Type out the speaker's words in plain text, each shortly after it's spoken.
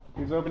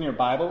Please open your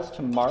Bibles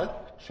to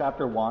Mark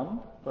chapter 1.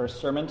 For our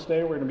sermon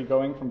today, we're going to be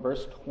going from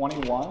verse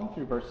 21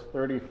 through verse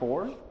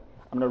 34.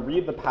 I'm going to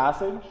read the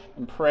passage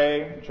and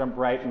pray, jump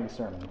right into the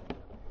sermon.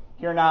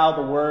 Hear now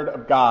the word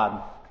of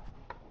God.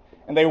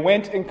 And they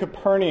went in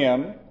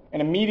Capernaum,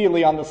 and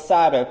immediately on the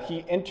Sabbath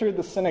he entered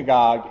the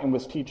synagogue and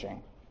was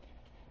teaching.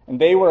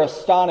 And they were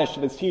astonished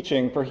at his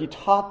teaching, for he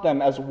taught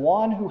them as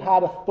one who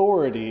had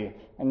authority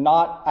and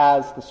not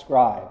as the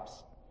scribes.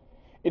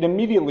 And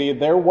immediately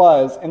there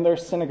was in their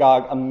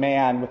synagogue a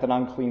man with an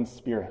unclean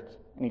spirit,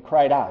 and he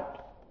cried out,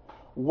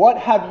 "What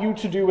have you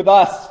to do with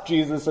us,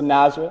 Jesus of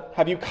Nazareth?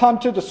 Have you come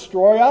to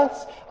destroy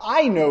us?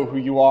 I know who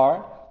you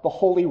are, the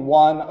Holy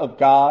One of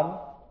God."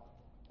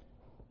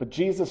 But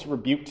Jesus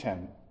rebuked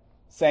him,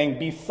 saying,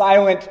 "Be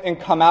silent and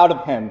come out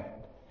of him."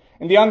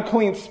 And the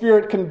unclean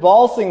spirit,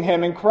 convulsing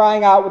him and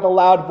crying out with a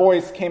loud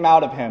voice, came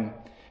out of him.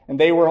 And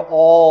they were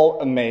all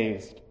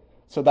amazed,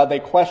 so that they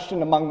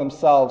questioned among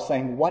themselves,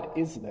 saying, "What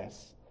is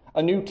this?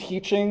 A new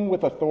teaching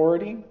with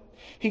authority?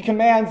 He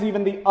commands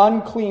even the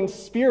unclean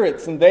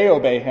spirits, and they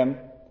obey him."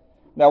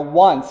 Now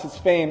once his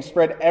fame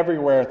spread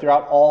everywhere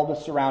throughout all the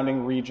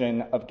surrounding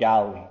region of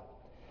Galilee.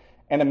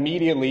 And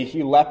immediately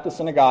he left the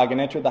synagogue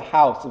and entered the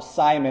house of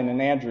Simon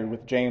and Andrew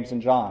with James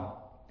and John.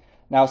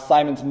 Now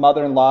Simon's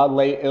mother-in-law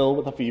lay ill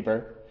with a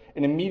fever,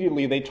 and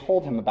immediately they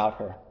told him about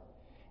her.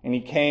 And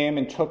he came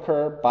and took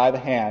her by the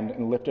hand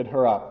and lifted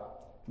her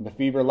up. And the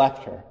fever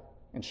left her,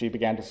 and she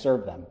began to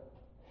serve them.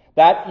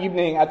 That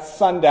evening at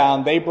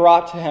sundown, they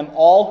brought to him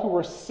all who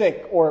were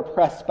sick or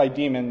oppressed by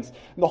demons.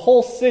 And the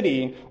whole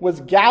city was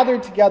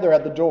gathered together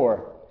at the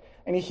door.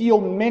 And he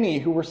healed many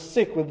who were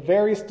sick with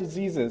various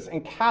diseases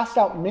and cast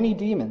out many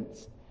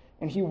demons.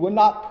 And he would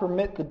not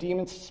permit the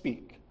demons to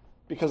speak,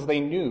 because they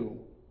knew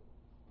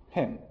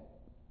him.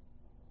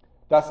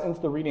 Thus ends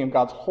the reading of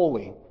God's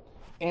holy,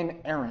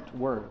 inerrant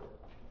word.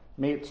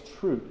 May its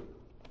truth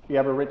be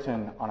ever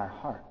written on our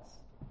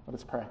hearts. Let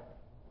us pray.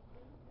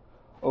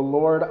 O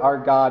Lord, our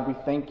God, we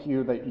thank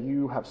you that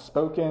you have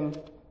spoken. And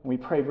we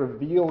pray,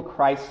 reveal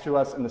Christ to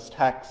us in this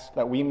text,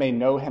 that we may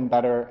know him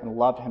better and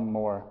love him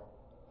more.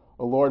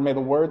 O Lord, may the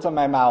words of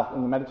my mouth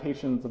and the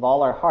meditations of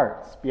all our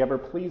hearts be ever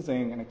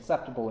pleasing and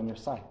acceptable in your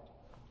sight.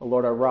 O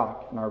Lord, our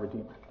rock and our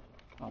redeemer.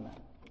 Amen.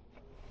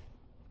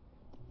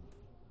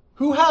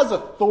 Who has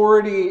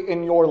authority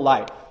in your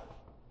life?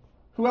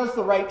 Who has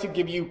the right to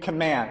give you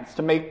commands,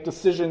 to make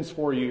decisions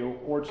for you,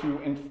 or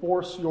to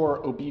enforce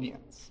your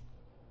obedience?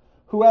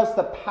 Who has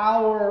the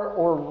power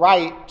or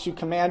right to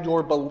command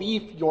your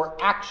belief, your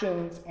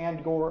actions, and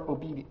your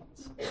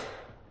obedience?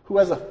 Who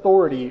has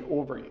authority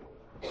over you?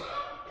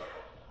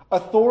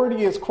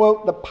 Authority is,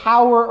 quote, the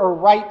power or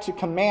right to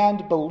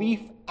command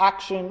belief,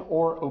 action,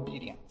 or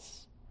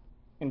obedience,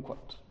 end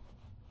quote.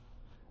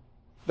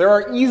 There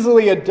are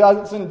easily a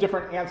dozen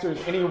different answers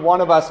any one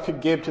of us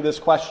could give to this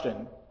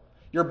question.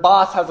 Your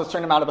boss has a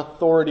certain amount of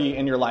authority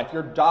in your life.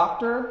 Your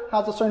doctor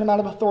has a certain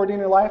amount of authority in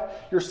your life.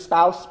 Your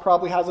spouse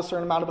probably has a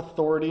certain amount of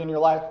authority in your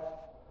life.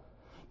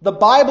 The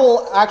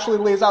Bible actually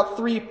lays out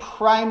three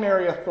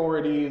primary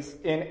authorities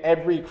in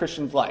every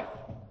Christian's life.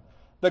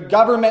 The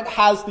government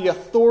has the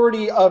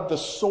authority of the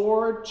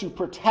sword to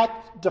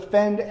protect,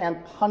 defend,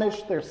 and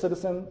punish their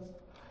citizens.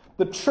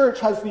 The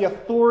church has the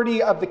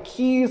authority of the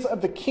keys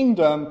of the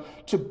kingdom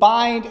to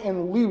bind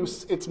and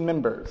loose its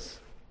members.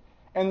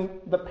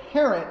 And the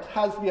parent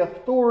has the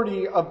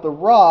authority of the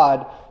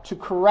rod to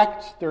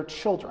correct their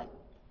children.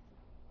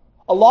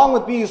 Along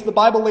with these, the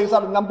Bible lays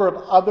out a number of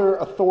other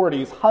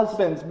authorities: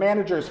 husbands,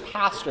 managers,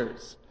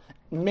 pastors,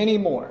 many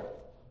more.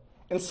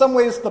 In some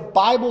ways, the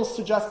Bible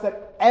suggests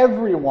that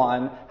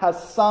everyone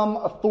has some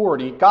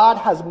authority. God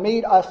has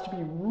made us to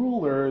be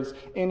rulers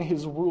in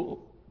his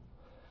rule.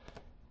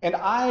 And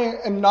I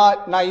am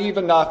not naive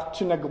enough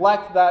to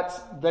neglect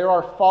that there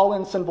are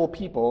fallen, sinful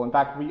people, in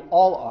fact, we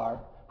all are,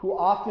 who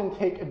often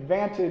take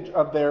advantage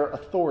of their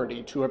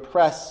authority to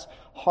oppress,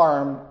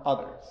 harm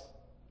others.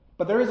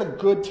 But there is a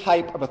good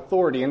type of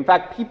authority. In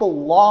fact,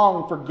 people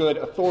long for good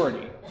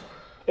authority.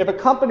 If a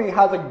company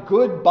has a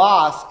good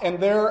boss and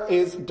there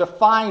is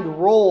defined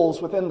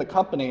roles within the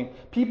company,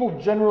 people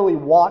generally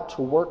want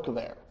to work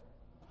there.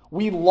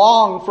 We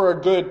long for a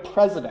good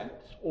president,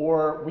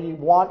 or we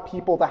want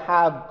people to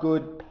have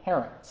good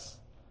parents.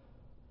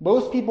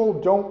 Most people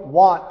don't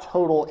want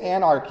total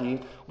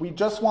anarchy. We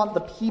just want the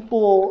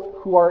people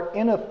who are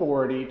in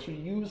authority to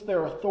use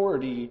their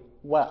authority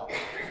well.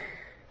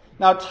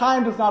 Now,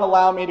 time does not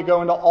allow me to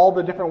go into all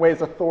the different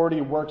ways authority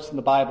works in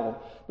the Bible.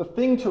 The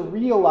thing to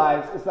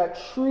realize is that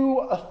true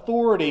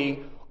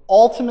authority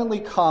ultimately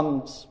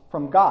comes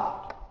from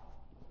God.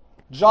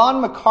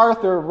 John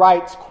MacArthur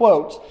writes,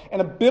 quote,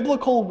 "In a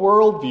biblical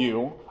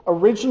worldview,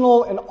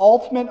 original and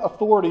ultimate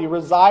authority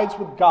resides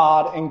with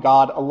God and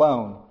God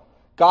alone.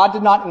 God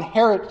did not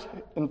inherit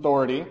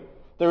authority.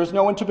 There was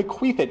no one to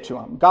bequeath it to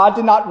him. God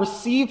did not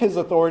receive his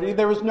authority.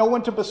 There was no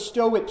one to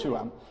bestow it to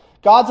him.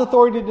 God's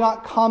authority did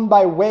not come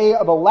by way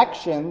of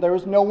election. There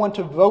was no one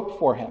to vote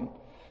for him.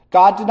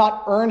 God did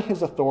not earn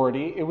his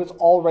authority. It was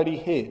already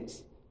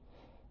his.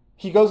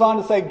 He goes on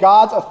to say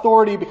God's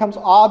authority becomes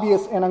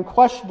obvious and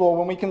unquestionable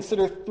when we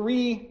consider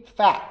three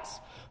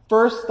facts.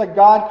 First, that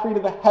God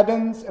created the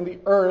heavens and the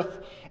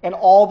earth and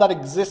all that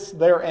exists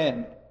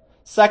therein.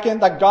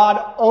 Second, that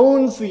God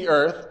owns the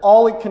earth,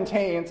 all it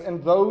contains,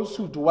 and those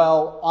who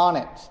dwell on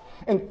it.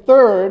 And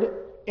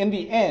third, in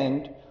the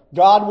end,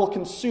 God will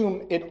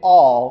consume it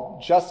all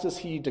just as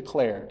he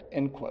declared,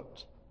 end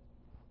quote.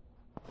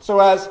 So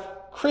as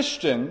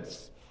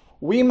Christians,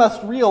 we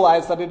must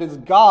realize that it is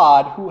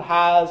God who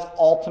has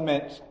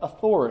ultimate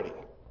authority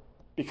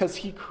because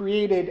he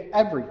created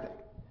everything.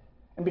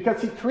 And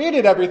because he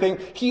created everything,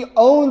 he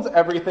owns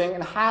everything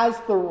and has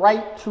the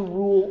right to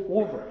rule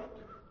over it.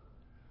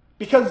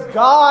 Because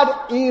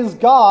God is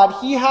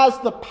God, he has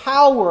the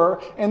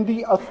power and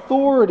the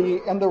authority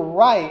and the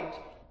right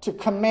to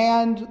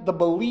command the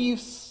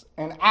beliefs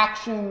and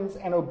actions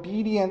and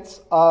obedience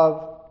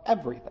of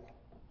everything.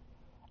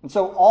 And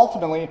so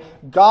ultimately,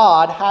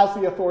 God has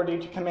the authority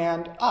to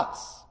command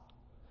us.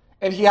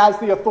 And he has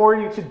the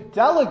authority to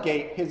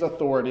delegate his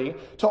authority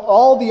to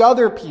all the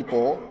other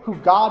people who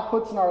God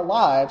puts in our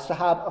lives to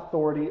have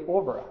authority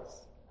over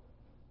us.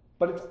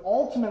 But it's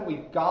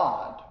ultimately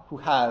God who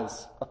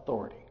has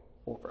authority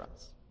over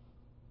us.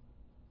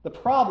 The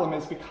problem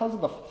is because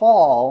of the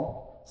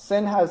fall,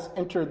 sin has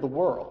entered the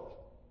world.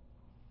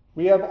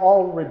 We have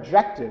all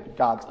rejected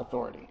God's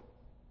authority.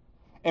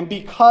 And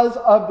because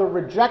of the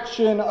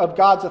rejection of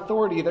God's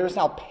authority, there's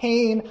now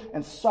pain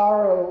and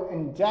sorrow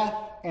and death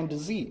and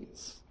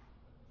disease.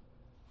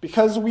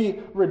 Because we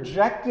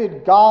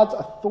rejected God's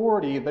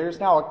authority, there's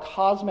now a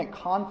cosmic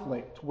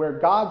conflict where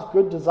God's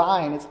good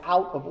design is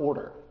out of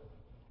order.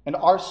 And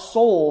our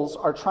souls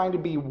are trying to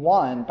be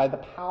won by the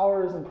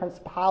powers and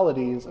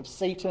principalities of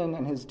Satan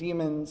and his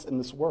demons in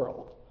this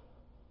world.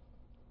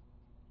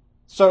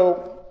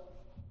 So,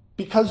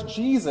 because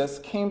Jesus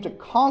came to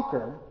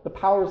conquer the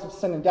powers of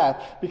sin and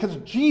death, because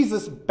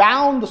Jesus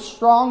bound the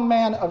strong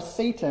man of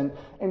Satan,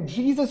 and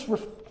Jesus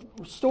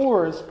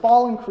restores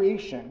fallen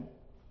creation,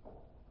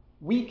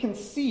 we can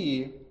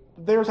see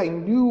there's a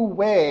new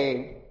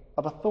way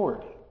of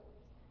authority.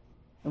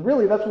 And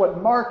really, that's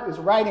what Mark is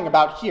writing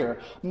about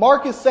here.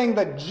 Mark is saying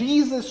that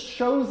Jesus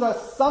shows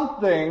us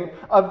something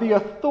of the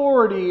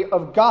authority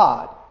of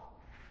God.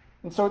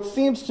 And so it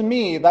seems to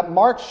me that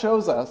Mark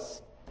shows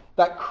us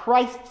that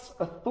Christ's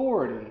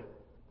authority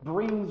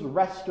brings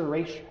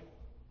restoration.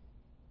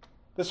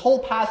 This whole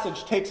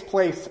passage takes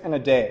place in a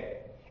day.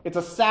 It's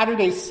a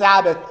Saturday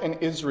Sabbath in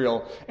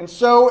Israel. And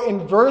so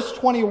in verse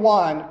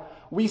 21,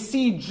 we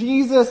see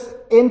Jesus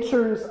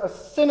enters a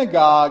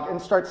synagogue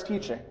and starts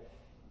teaching.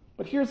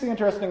 But here's the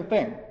interesting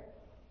thing.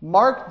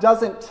 Mark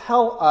doesn't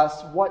tell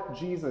us what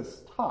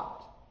Jesus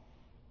taught.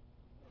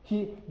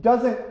 He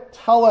doesn't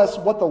tell us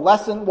what the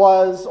lesson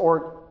was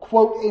or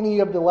quote any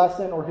of the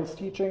lesson or his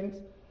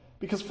teachings.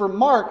 Because for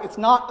Mark, it's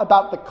not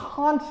about the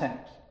content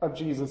of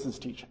Jesus'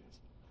 teachings,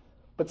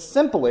 but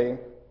simply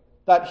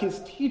that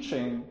his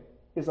teaching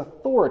is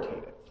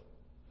authoritative.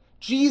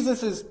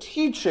 Jesus'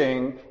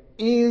 teaching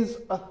is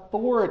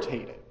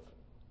authoritative.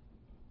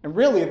 And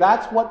really,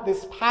 that's what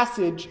this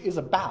passage is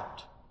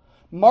about.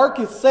 Mark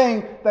is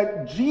saying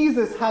that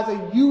Jesus has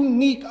a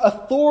unique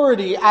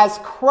authority as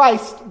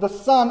Christ, the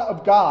Son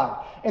of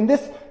God. And this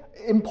is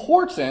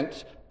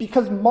important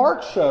because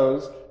Mark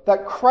shows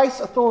that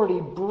Christ's authority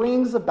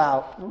brings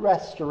about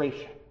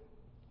restoration.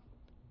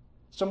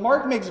 So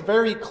Mark makes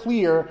very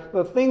clear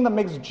the thing that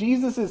makes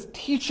Jesus'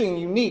 teaching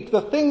unique,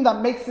 the thing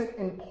that makes it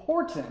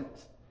important,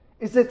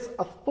 is its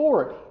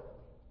authority.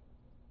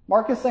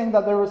 Mark is saying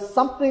that there was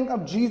something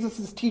of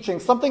Jesus' teaching,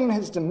 something in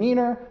his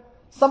demeanor,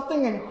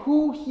 something in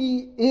who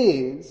he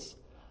is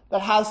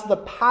that has the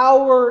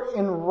power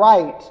and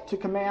right to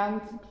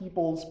command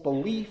people's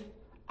belief,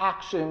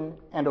 action,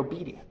 and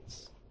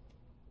obedience.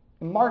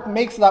 And Mark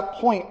makes that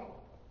point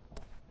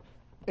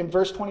in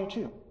verse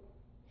 22.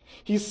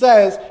 He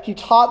says, he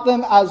taught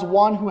them as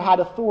one who had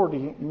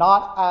authority,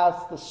 not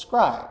as the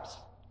scribes.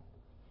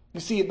 You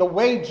see, the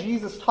way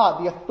Jesus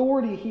taught, the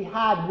authority he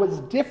had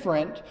was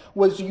different,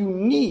 was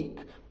unique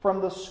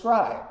from the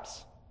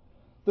scribes.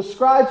 The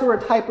scribes were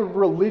a type of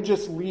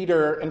religious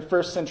leader in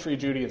first century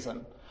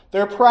Judaism.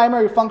 Their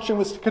primary function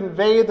was to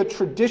convey the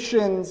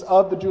traditions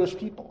of the Jewish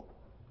people.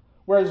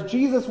 Whereas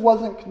Jesus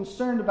wasn't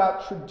concerned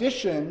about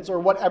traditions or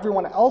what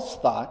everyone else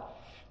thought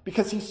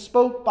because he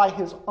spoke by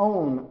his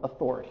own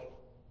authority.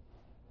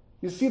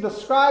 You see, the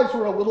scribes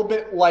were a little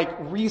bit like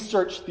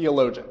research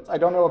theologians. I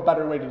don't know a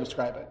better way to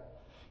describe it.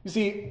 You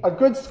see, a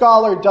good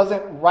scholar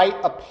doesn't write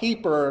a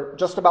paper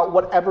just about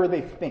whatever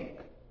they think.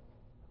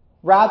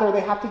 Rather,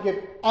 they have to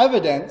give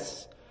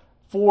evidence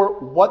for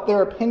what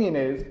their opinion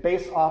is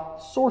based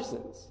off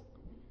sources.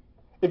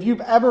 If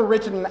you've ever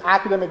written an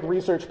academic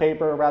research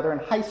paper, rather in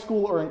high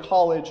school or in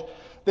college,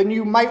 then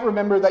you might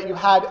remember that you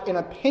had an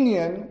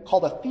opinion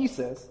called a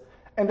thesis,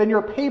 and then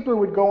your paper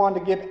would go on to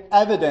give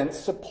evidence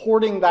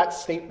supporting that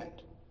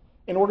statement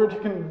in order to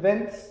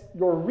convince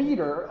your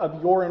reader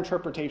of your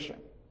interpretation.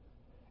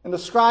 And the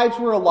scribes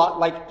were a lot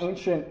like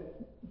ancient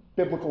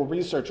biblical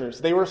researchers.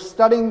 They were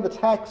studying the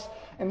text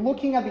and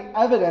looking at the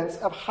evidence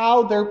of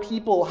how their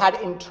people had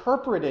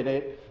interpreted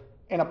it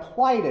and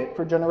applied it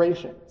for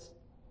generations.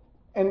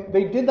 And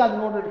they did that in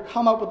order to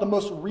come up with the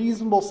most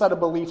reasonable set of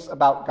beliefs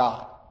about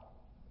God.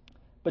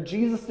 But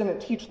Jesus didn't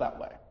teach that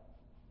way.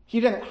 He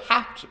didn't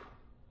have to.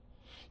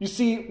 You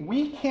see,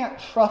 we can't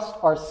trust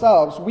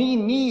ourselves. We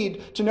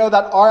need to know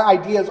that our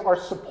ideas are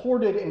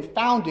supported and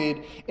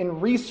founded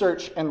in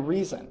research and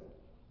reason.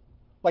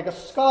 Like a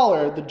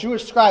scholar, the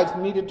Jewish scribes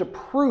needed to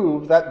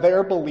prove that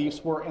their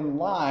beliefs were in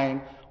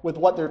line with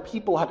what their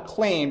people had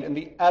claimed and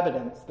the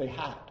evidence they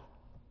had.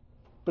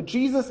 But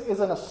Jesus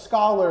isn't a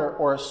scholar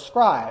or a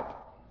scribe.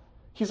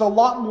 He's a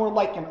lot more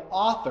like an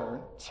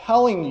author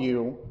telling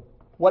you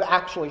what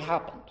actually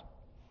happened.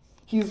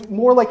 He's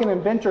more like an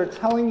inventor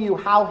telling you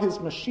how his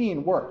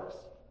machine works.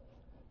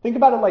 Think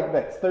about it like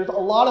this. There's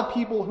a lot of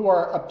people who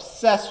are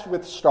obsessed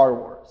with Star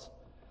Wars.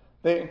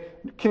 They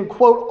can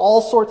quote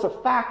all sorts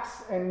of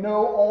facts and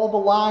know all the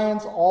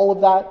lines, all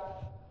of that.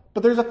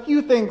 But there's a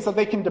few things that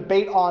they can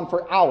debate on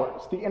for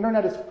hours. The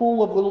internet is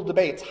full of little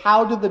debates.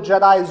 How did the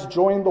Jedis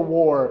join the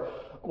war?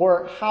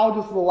 Or how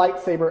does the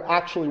lightsaber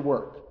actually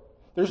work?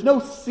 There's no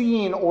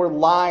scene or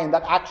line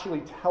that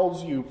actually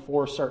tells you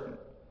for certain.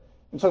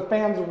 And so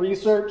fans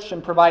research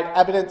and provide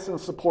evidence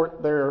and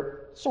support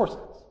their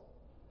sources.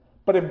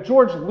 But if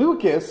George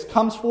Lucas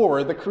comes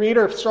forward, the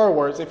creator of Star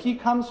Wars, if he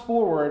comes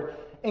forward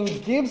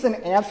and gives an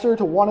answer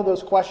to one of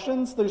those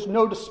questions, there's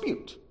no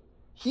dispute.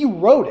 He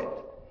wrote it.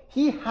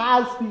 He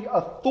has the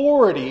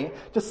authority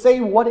to say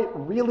what it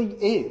really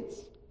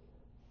is.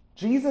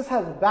 Jesus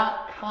has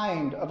that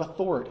kind of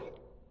authority.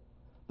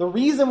 The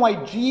reason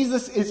why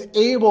Jesus is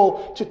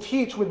able to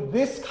teach with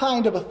this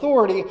kind of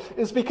authority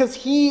is because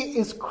he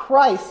is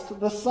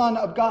Christ, the Son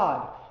of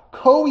God,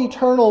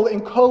 co-eternal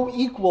and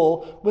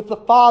co-equal with the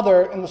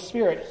Father and the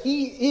Spirit.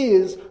 He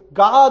is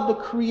God, the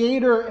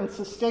creator and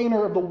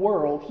sustainer of the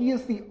world. He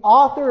is the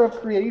author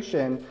of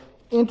creation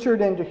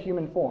entered into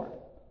human form.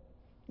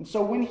 And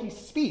so when he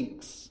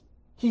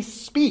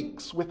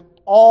speaks with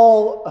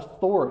all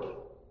authority.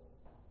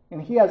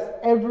 And he has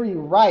every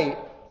right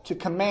to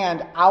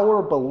command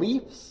our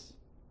beliefs,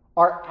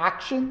 our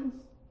actions,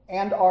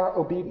 and our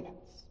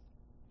obedience.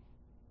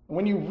 And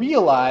when you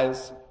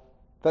realize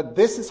that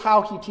this is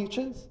how he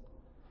teaches,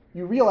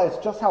 you realize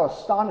just how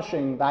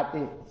astonishing that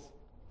is.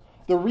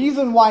 The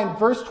reason why in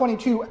verse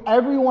 22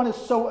 everyone is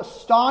so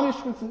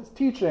astonished with his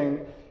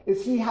teaching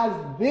is he has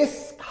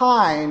this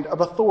kind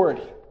of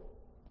authority.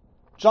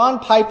 John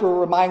Piper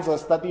reminds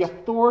us that the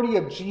authority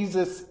of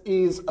Jesus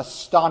is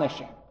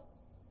astonishing.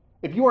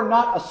 If you are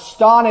not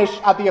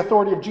astonished at the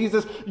authority of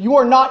Jesus, you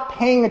are not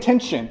paying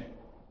attention,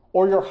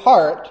 or your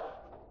heart,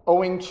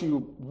 owing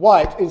to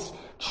what, is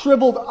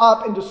shriveled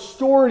up and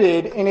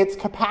distorted in its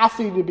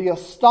capacity to be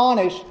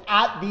astonished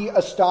at the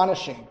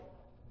astonishing.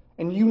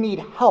 And you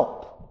need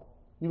help.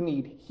 You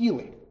need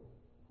healing.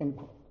 End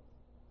quote.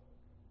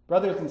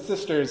 Brothers and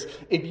sisters,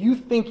 if you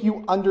think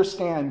you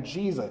understand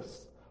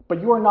Jesus,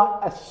 but you are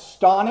not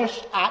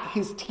astonished at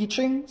his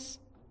teachings,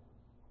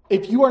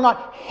 if you are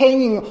not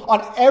hanging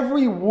on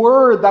every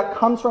word that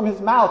comes from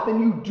his mouth, then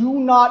you do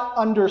not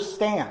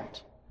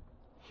understand.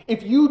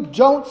 If you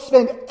don't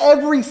spend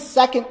every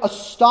second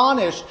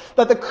astonished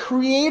that the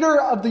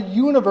creator of the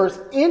universe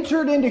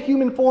entered into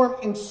human form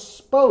and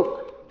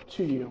spoke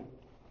to you,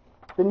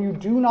 then you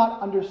do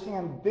not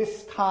understand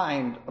this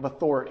kind of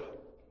authority.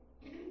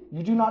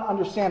 You do not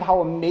understand how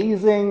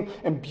amazing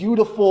and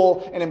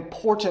beautiful and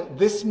important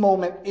this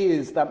moment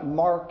is that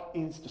Mark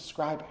is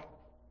describing.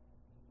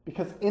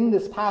 Because in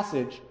this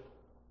passage,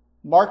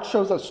 Mark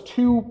shows us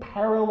two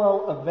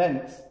parallel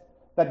events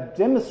that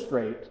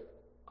demonstrate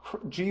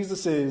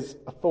Jesus'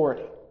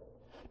 authority.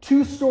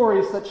 Two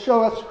stories that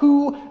show us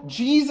who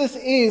Jesus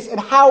is and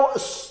how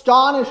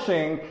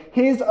astonishing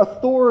his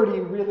authority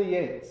really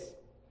is.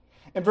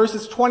 In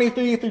verses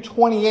 23 through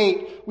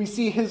 28, we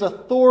see his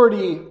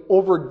authority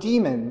over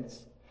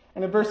demons.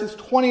 And in verses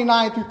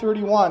 29 through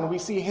 31, we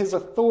see his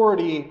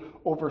authority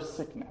over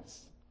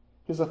sickness.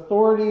 His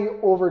authority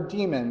over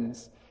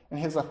demons and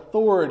his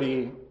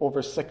authority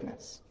over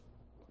sickness.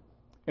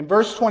 In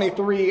verse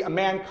 23, a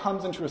man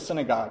comes into a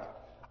synagogue,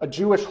 a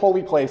Jewish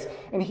holy place,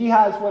 and he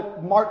has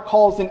what Mark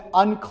calls an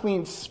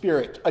unclean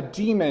spirit, a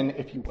demon,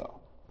 if you will.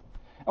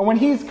 And when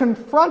he's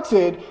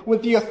confronted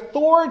with the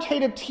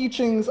authoritative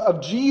teachings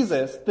of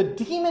Jesus, the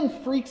demon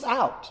freaks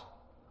out.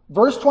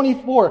 Verse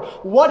 24,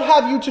 "What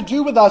have you to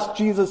do with us,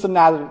 Jesus of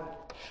Nazareth?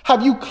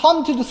 Have you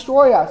come to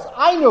destroy us?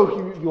 I know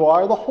who you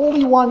are, the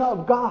Holy One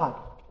of God."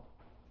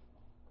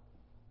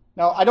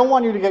 Now, I don't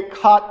want you to get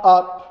caught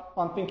up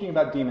on thinking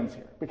about demons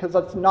here, because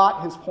that's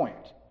not his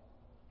point.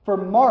 For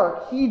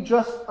Mark, he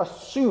just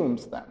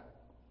assumes them.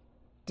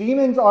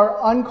 Demons are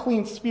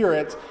unclean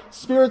spirits,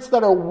 spirits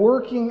that are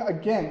working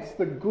against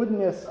the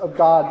goodness of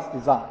God's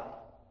design.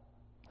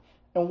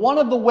 And one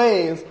of the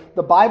ways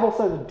the Bible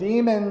says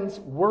demons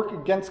work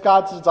against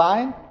God's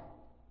design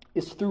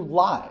is through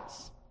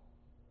lies.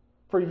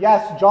 For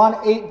yes, John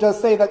 8 does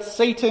say that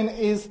Satan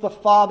is the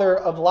father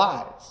of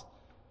lies.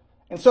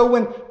 And so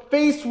when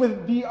faced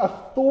with the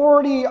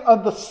authority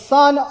of the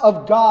Son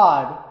of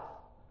God,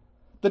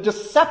 the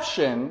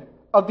deception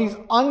of these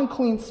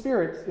unclean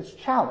spirits is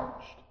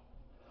challenged.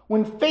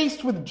 When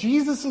faced with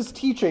Jesus'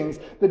 teachings,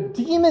 the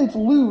demons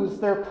lose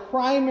their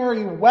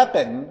primary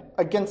weapon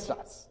against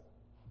us.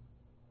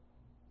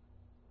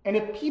 And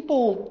if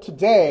people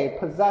today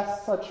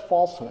possess such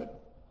falsehood,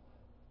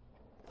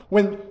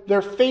 when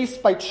they're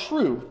faced by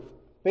truth,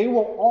 they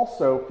will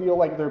also feel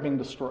like they're being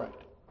destroyed.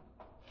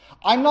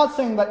 I'm not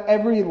saying that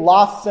every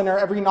lost sinner,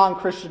 every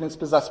non-Christian is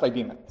possessed by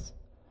demons,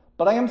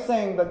 but I am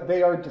saying that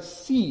they are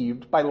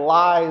deceived by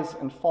lies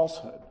and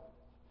falsehood.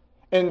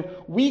 And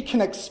we can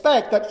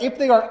expect that if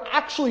they are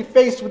actually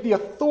faced with the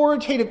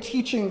authoritative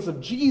teachings of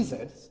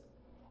Jesus,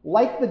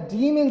 like the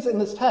demons in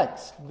this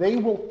text, they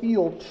will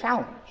feel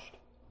challenged.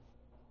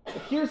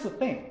 But here's the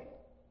thing.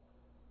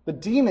 The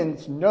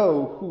demons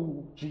know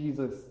who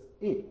Jesus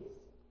is.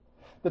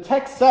 The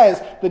text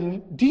says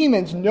the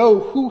demons know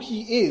who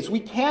he is. We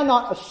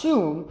cannot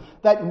assume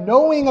that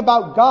knowing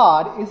about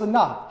God is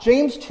enough.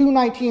 James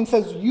 2:19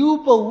 says, "You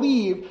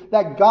believe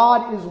that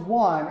God is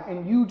one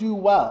and you do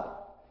well."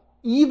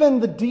 Even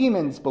the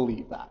demons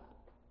believe that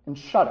and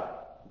shudder.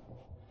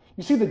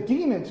 You see, the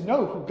demons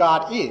know who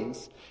God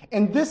is,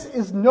 and this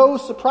is no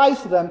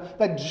surprise to them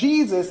that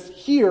Jesus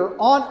here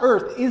on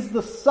earth is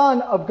the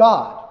Son of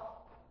God.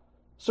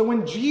 So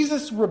when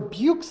Jesus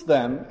rebukes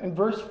them in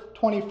verse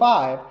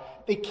 25,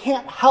 they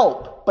can't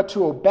help but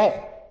to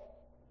obey.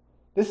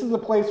 This is a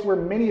place where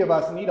many of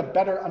us need a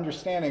better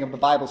understanding of the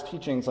Bible's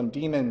teachings on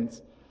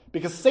demons,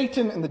 because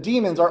Satan and the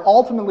demons are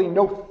ultimately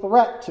no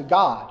threat to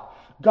God.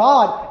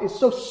 God is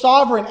so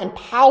sovereign and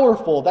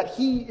powerful that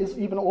he is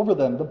even over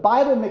them. The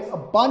Bible makes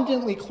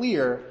abundantly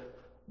clear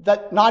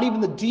that not even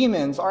the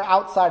demons are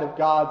outside of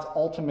God's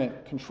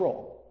ultimate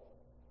control.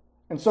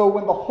 And so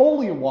when the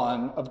Holy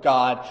One of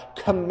God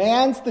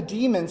commands the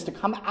demons to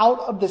come out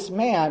of this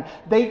man,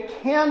 they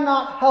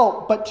cannot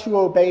help but to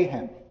obey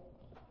him.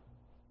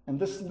 And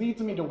this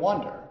leads me to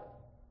wonder,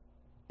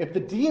 if the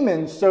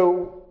demons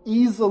so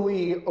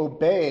easily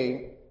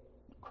obey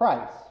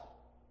Christ,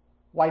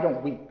 why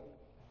don't we?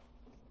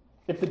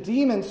 If the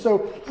demons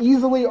so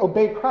easily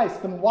obey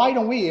Christ, then why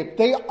don't we? If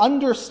they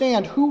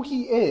understand who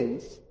he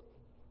is,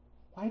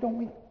 why don't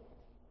we?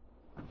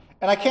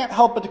 And I can't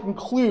help but to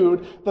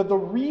conclude that the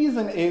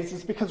reason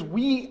is because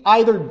we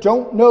either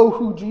don't know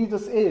who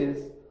Jesus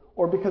is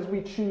or because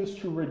we choose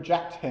to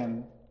reject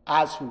him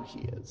as who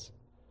he is.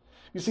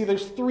 You see,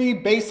 there's three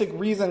basic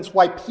reasons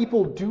why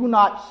people do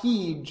not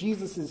heed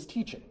Jesus'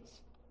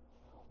 teachings.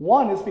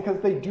 One is because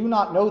they do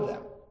not know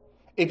them.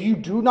 If you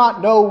do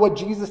not know what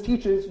Jesus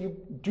teaches, you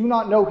do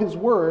not know his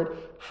word,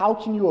 how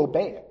can you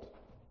obey it?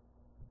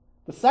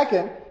 The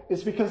second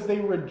is because they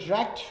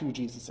reject who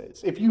Jesus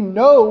is. If you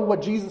know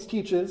what Jesus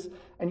teaches,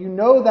 and you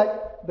know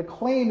that the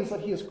claim is that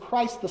he is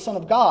Christ, the Son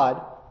of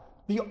God,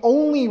 the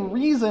only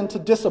reason to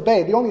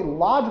disobey, the only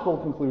logical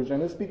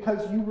conclusion, is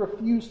because you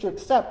refuse to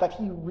accept that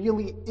he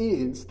really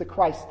is the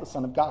Christ, the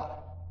Son of God.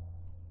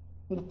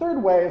 And the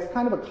third way is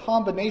kind of a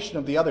combination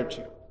of the other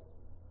two.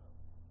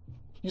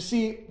 You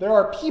see, there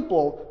are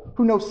people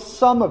who know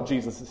some of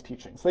Jesus'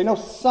 teachings. They know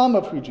some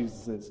of who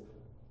Jesus is,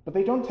 but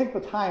they don't take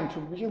the time to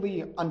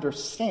really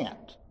understand.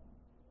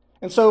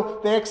 And so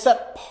they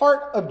accept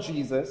part of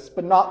Jesus,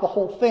 but not the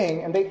whole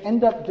thing, and they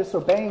end up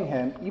disobeying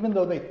him, even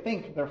though they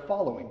think they're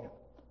following him.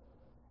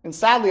 And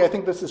sadly, I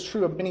think this is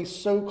true of many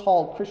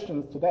so-called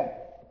Christians today.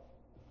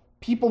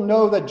 People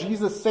know that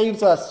Jesus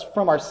saves us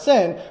from our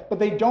sin, but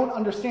they don't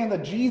understand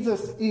that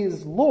Jesus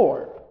is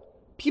Lord.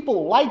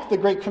 People like the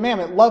great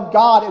commandment, love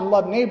God and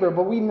love neighbor,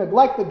 but we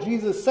neglect that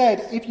Jesus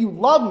said, if you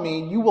love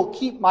me, you will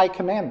keep my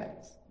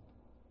commandments.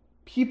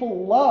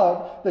 People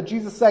love that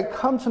Jesus said,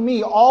 come to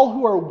me, all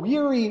who are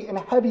weary and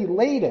heavy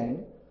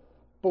laden,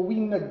 but we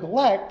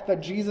neglect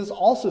that Jesus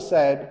also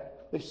said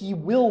that he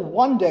will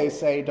one day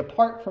say,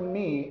 depart from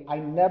me, I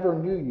never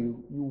knew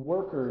you, you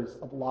workers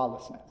of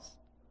lawlessness.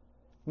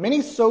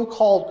 Many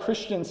so-called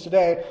Christians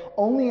today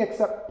only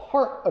accept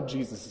part of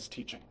Jesus'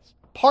 teachings,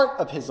 part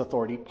of his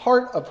authority,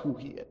 part of who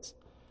he is.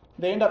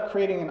 They end up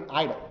creating an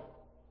idol,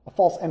 a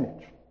false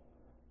image,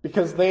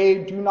 because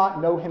they do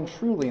not know him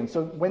truly. And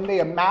so when they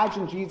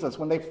imagine Jesus,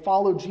 when they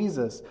follow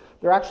Jesus,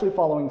 they're actually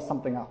following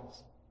something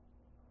else.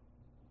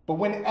 But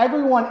when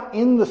everyone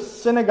in the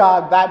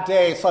synagogue that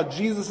day saw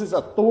Jesus'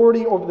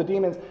 authority over the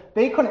demons,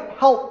 they couldn't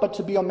help but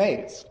to be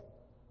amazed.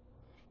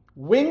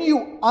 When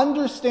you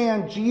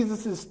understand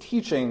Jesus'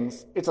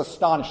 teachings, it's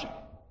astonishing.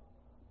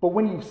 But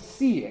when you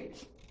see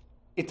it,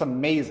 it's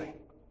amazing.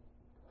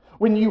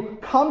 When you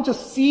come to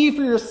see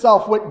for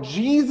yourself what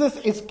Jesus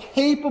is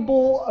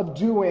capable of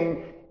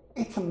doing,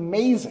 it's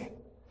amazing.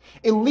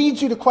 It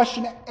leads you to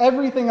question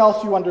everything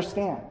else you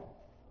understand.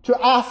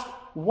 To ask,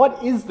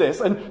 what is this?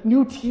 A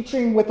new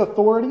teaching with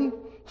authority?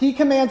 He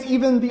commands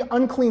even the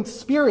unclean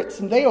spirits,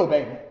 and they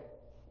obey him.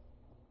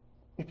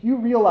 If you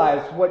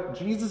realize what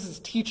Jesus'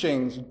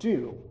 teachings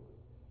do,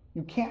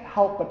 you can't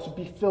help but to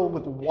be filled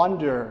with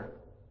wonder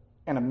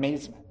and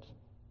amazement.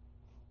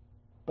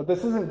 But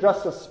this isn't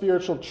just a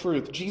spiritual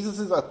truth.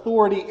 Jesus'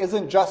 authority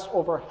isn't just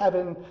over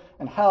heaven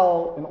and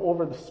hell and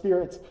over the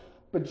spirits,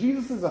 but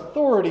Jesus'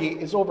 authority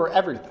is over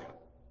everything.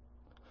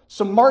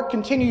 So Mark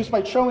continues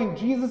by showing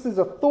Jesus'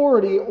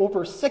 authority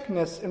over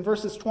sickness in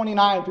verses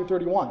 29 through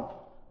 31.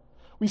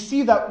 We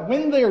see that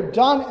when they are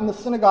done in the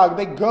synagogue,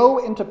 they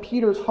go into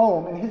Peter's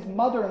home, and his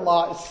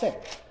mother-in-law is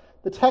sick.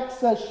 The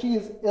text says she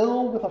is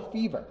ill with a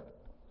fever.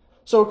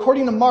 So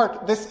according to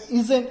Mark, this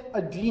isn't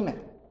a demon,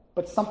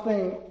 but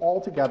something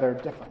altogether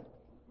different.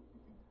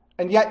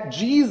 And yet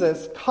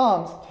Jesus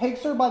comes,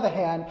 takes her by the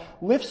hand,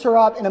 lifts her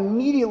up, and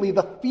immediately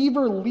the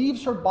fever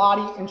leaves her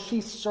body and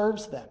she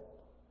serves them.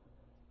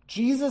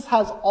 Jesus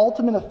has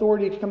ultimate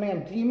authority to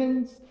command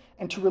demons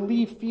and to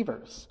relieve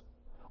fevers.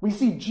 We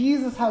see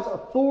Jesus has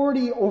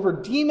authority over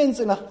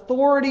demons and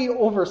authority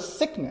over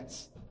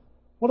sickness.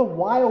 What a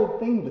wild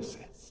thing this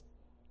is.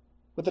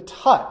 With a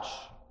touch,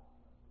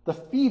 the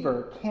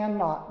fever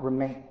cannot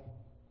remain.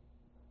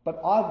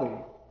 But oddly,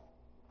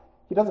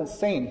 he doesn't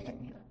say anything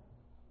here.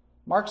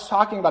 Mark's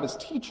talking about his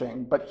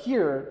teaching, but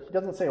here he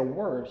doesn't say a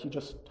word, he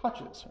just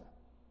touches her.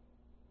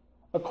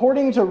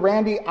 According to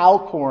Randy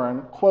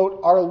Alcorn,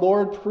 quote, "Our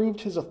Lord proved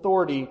his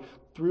authority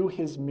through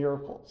his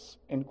miracles,"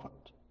 end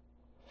quote.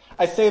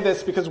 I say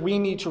this because we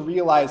need to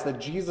realize that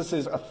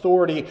Jesus'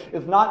 authority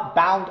is not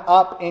bound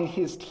up in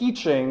his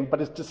teaching, but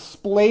is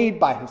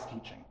displayed by his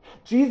teaching.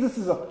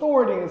 Jesus'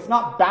 authority is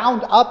not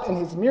bound up in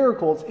his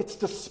miracles, it's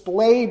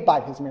displayed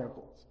by his miracles.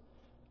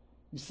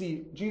 You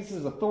see,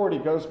 Jesus' authority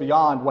goes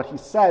beyond what he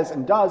says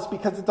and does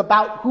because it's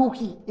about who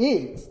he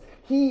is.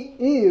 He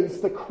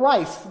is the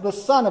Christ, the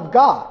Son of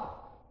God.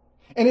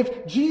 And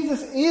if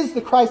Jesus is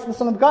the Christ, the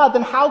Son of God,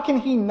 then how can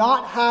he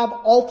not have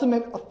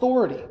ultimate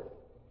authority?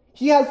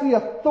 He has the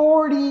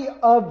authority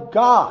of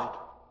God.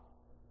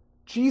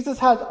 Jesus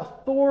has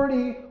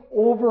authority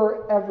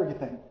over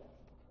everything.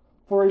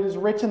 For it is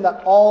written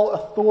that all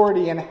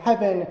authority in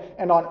heaven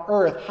and on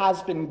earth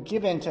has been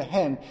given to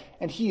him,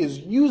 and he is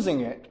using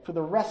it for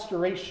the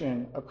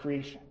restoration of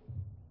creation.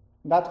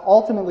 And that's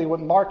ultimately what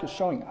Mark is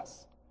showing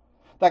us,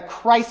 that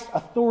Christ's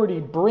authority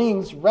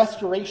brings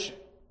restoration.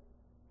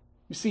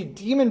 You see,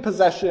 demon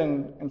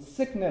possession and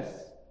sickness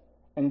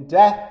and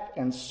death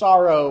and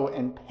sorrow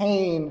and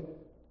pain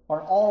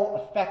are all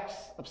effects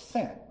of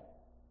sin.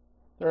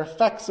 They're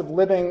effects of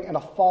living in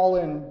a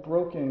fallen,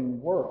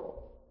 broken world.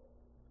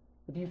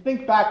 If you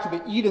think back to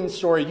the Eden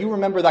story, you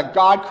remember that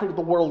God created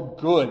the world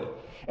good,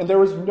 and there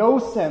was no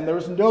sin, there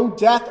was no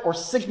death or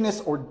sickness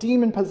or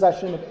demon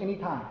possession of any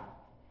kind.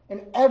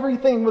 And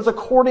everything was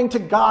according to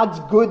God's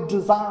good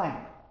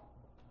design.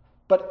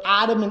 But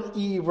Adam and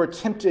Eve were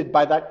tempted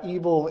by that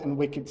evil and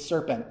wicked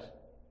serpent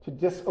to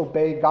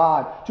disobey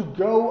God, to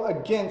go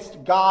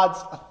against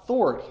God's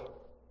authority.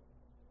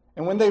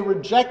 And when they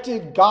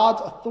rejected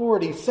God's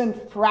authority, sin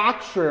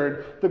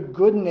fractured the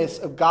goodness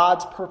of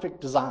God's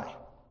perfect design.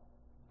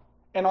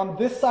 And on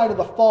this side of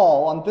the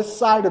fall, on this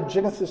side of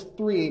Genesis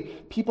 3,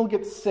 people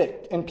get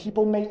sick and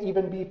people may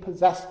even be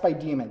possessed by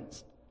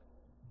demons.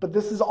 But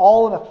this is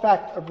all an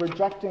effect of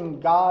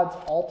rejecting God's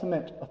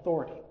ultimate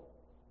authority.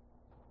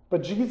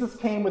 But Jesus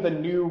came with a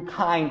new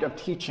kind of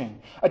teaching,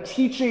 a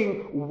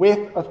teaching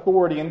with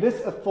authority. And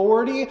this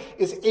authority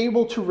is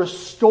able to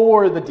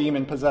restore the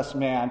demon-possessed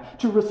man,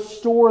 to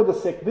restore the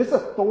sick. This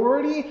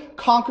authority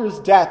conquers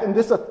death, and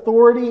this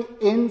authority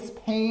ends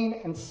pain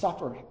and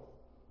suffering.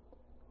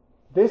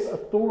 This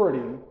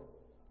authority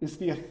is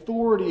the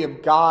authority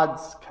of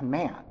God's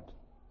command,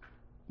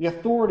 the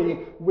authority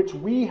which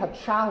we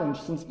have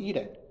challenged since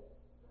Eden.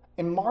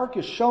 And Mark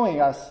is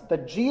showing us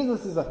that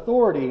Jesus'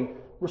 authority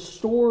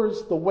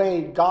restores the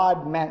way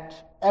God meant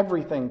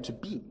everything to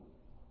be.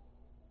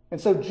 And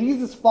so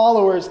Jesus'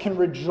 followers can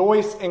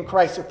rejoice in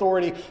Christ's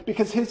authority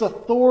because his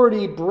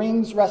authority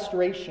brings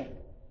restoration.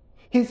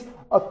 His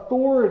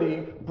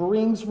authority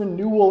brings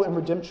renewal and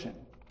redemption.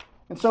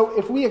 And so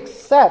if we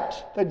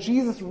accept that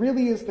Jesus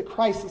really is the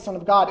Christ, the Son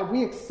of God, if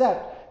we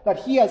accept that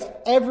he has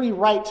every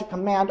right to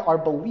command our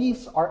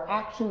beliefs, our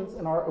actions,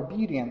 and our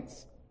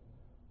obedience,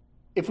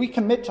 if we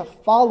commit to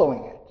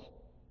following it,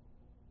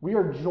 we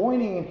are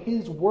joining in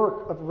his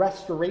work of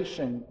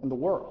restoration in the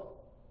world.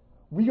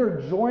 We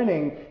are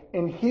joining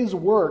in his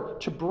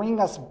work to bring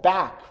us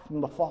back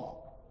from the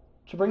fall,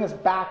 to bring us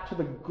back to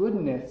the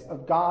goodness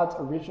of God's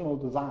original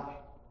design.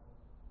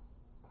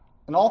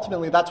 And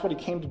ultimately, that's what he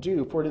came to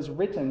do, for it is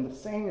written, the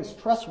saying is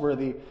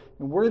trustworthy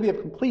and worthy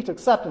of complete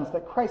acceptance,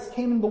 that Christ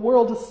came into the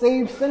world to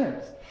save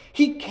sinners.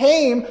 He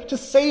came to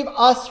save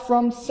us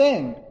from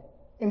sin.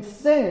 And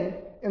sin,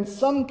 in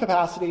some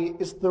capacity,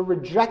 is the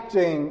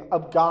rejecting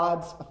of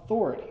God's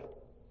authority.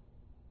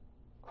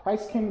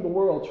 Christ came to the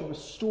world to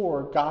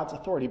restore God's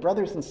authority.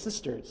 Brothers and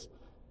sisters,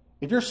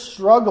 if you're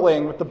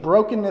struggling with the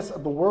brokenness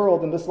of the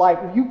world in this life,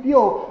 if you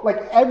feel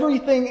like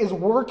everything is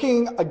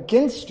working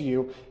against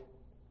you,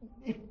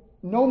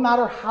 no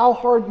matter how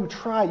hard you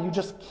try, you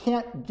just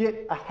can't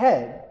get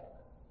ahead,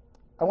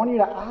 I want you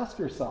to ask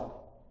yourself,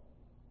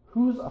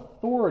 whose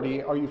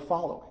authority are you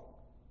following?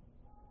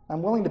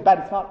 I'm willing to bet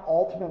it's not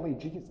ultimately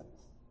Jesus.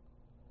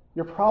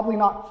 You're probably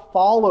not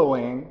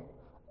following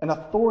an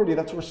authority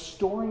that's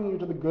restoring you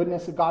to the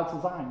goodness of God's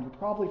design. You're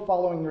probably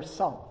following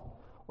yourself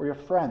or your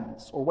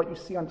friends or what you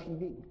see on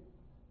TV,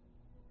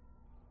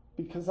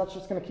 because that's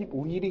just going to keep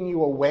leading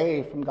you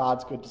away from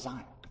God's good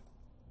design.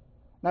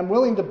 And I'm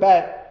willing to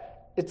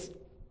bet it's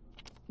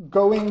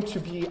going to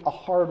be a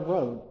hard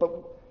road, but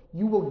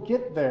you will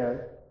get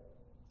there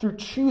through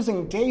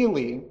choosing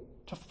daily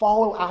to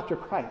follow after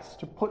Christ,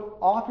 to put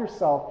off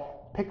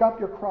yourself, pick up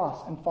your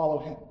cross, and follow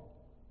him.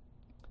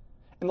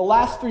 In the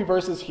last three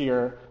verses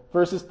here,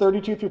 verses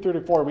 32 through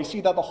 34, we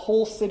see that the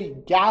whole city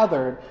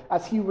gathered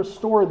as he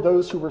restored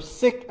those who were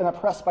sick and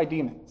oppressed by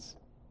demons.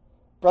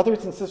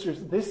 Brothers and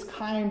sisters, this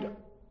kind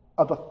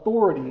of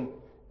authority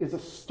is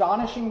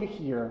astonishing to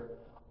hear,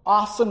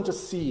 awesome to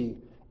see,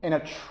 and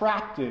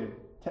attractive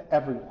to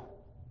everyone.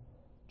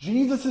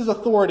 Jesus'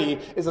 authority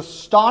is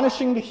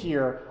astonishing to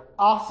hear,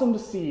 awesome to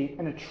see,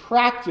 and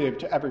attractive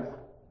to everyone.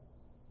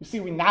 You see,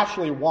 we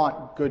naturally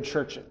want good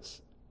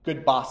churches,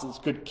 good bosses,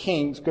 good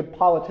kings, good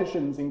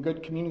politicians, and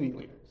good community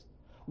leaders.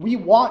 We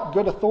want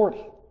good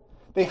authority.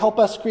 They help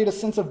us create a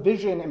sense of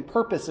vision and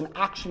purpose and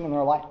action in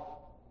our life.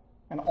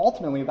 And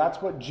ultimately,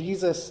 that's what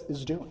Jesus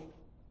is doing.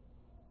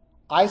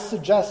 I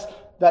suggest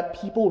that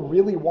people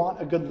really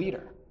want a good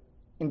leader.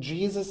 And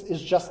Jesus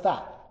is just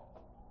that.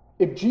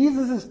 If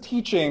Jesus'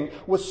 teaching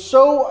was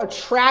so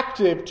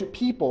attractive to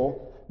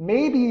people,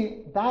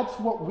 maybe that's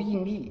what we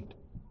need.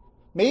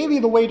 Maybe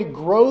the way to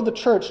grow the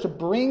church, to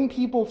bring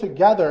people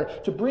together,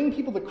 to bring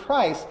people to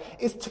Christ,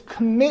 is to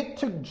commit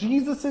to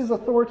Jesus'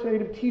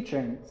 authoritative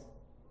teachings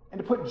and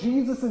to put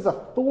Jesus'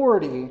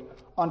 authority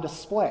on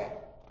display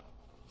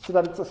so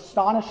that it's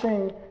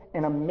astonishing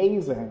and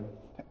amazing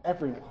to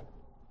everyone.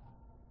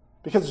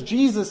 Because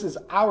Jesus is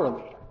our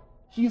leader.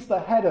 He's the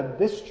head of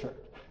this church.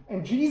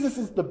 And Jesus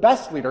is the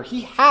best leader.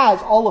 He has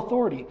all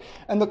authority.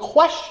 And the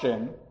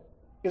question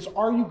is,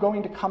 are you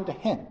going to come to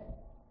him?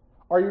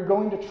 Are you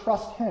going to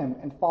trust him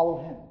and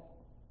follow him?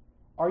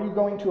 Are you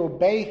going to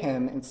obey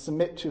him and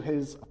submit to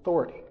his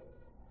authority?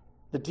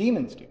 The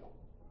demons do.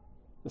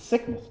 The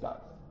sickness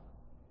does.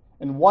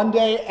 And one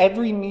day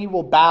every knee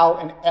will bow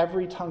and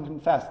every tongue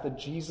confess that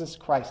Jesus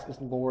Christ is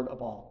Lord of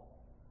all.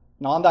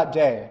 And on that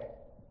day,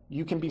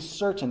 you can be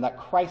certain that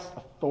Christ's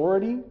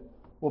authority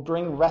will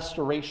bring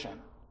restoration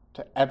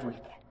to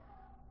everything.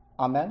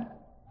 Amen?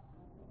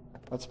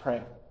 Let's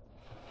pray.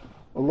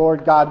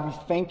 Lord God, we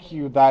thank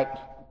you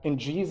that in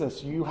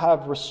Jesus, you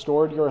have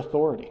restored your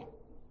authority,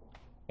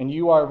 and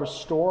you are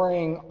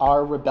restoring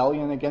our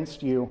rebellion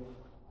against you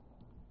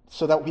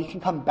so that we can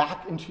come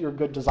back into your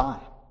good design,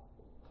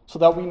 so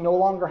that we no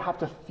longer have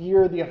to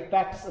fear the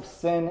effects of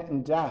sin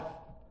and death,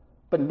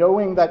 but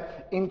knowing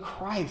that in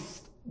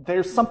Christ,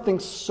 there's something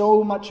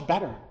so much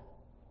better.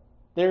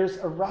 There's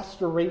a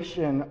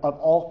restoration of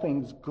all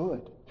things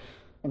good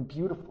and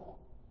beautiful.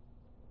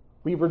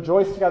 We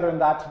rejoice together in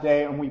that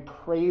today, and we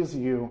praise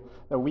you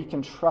that we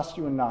can trust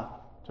you enough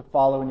to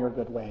follow in your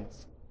good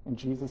ways. In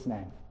Jesus'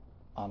 name,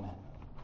 amen.